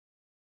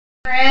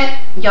Favorite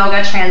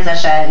yoga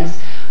transitions,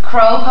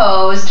 crow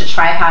pose to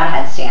tripod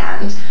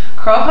headstand.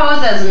 Crow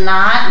pose is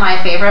not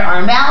my favorite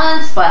arm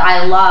balance, but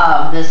I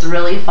love this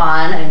really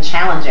fun and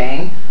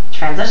challenging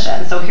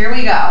transition. So here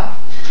we go.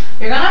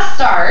 You're gonna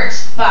start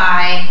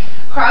by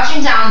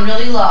crouching down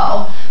really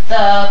low.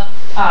 The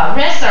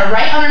wrists are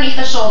right underneath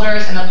the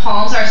shoulders and the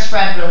palms are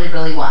spread really,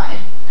 really wide.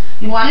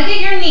 You wanna get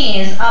your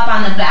knees up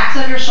on the backs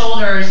of your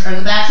shoulders or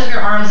the backs of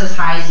your arms as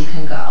high as you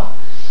can go.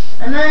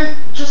 And then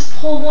just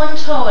pull one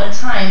toe at a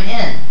time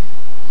in.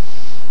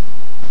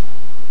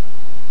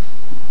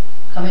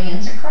 Coming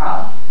into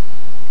crawl.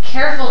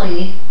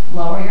 Carefully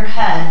lower your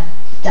head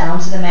down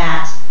to the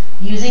mat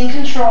using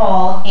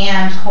control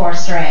and core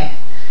strength.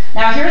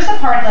 Now here's the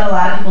part that a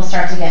lot of people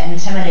start to get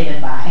intimidated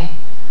by.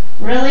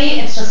 Really,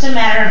 it's just a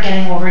matter of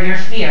getting over your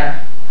fear.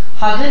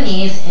 Hug the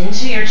knees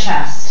into your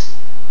chest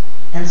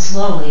and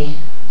slowly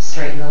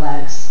straighten the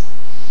legs.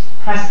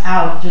 Press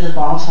out through the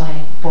ball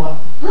joint of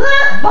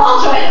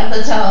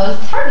the toes.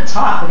 It's hard to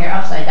talk when you're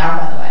upside down,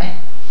 by the way.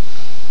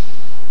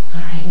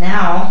 All right,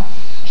 now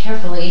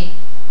carefully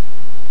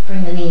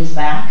bring the knees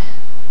back.